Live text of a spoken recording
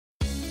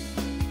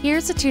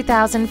Here's a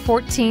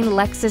 2014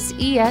 Lexus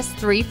ES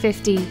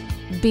 350.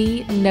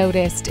 Be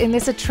noticed in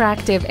this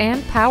attractive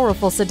and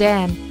powerful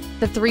sedan.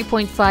 The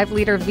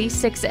 3.5-liter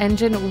V6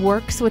 engine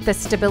works with the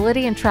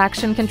stability and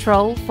traction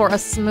control for a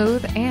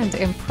smooth and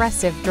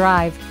impressive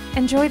drive.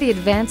 Enjoy the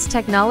advanced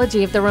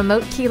technology of the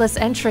remote keyless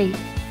entry,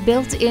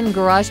 built-in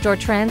garage door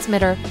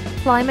transmitter,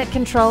 climate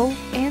control,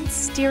 and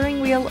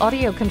steering wheel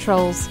audio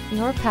controls.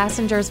 Your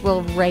passengers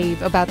will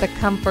rave about the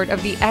comfort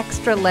of the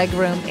extra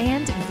legroom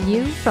and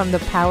view from the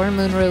power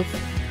moonroof.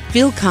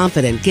 Feel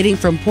confident getting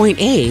from point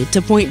A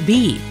to point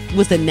B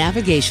with a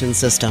navigation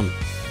system.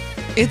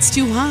 It's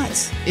too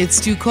hot, it's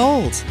too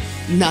cold.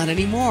 Not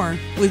anymore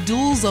with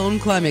dual zone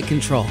climate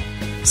control.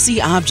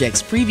 See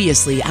objects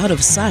previously out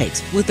of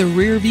sight with a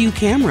rear view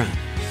camera.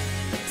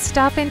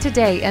 Stop in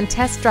today and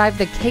test drive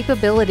the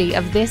capability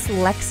of this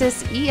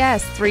Lexus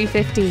ES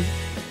 350.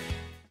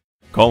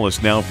 Call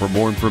us now for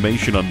more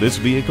information on this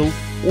vehicle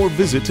or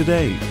visit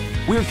today.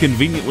 We're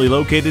conveniently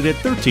located at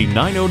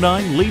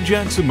 13909 Lee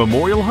Jackson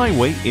Memorial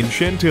Highway in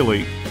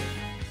Chantilly.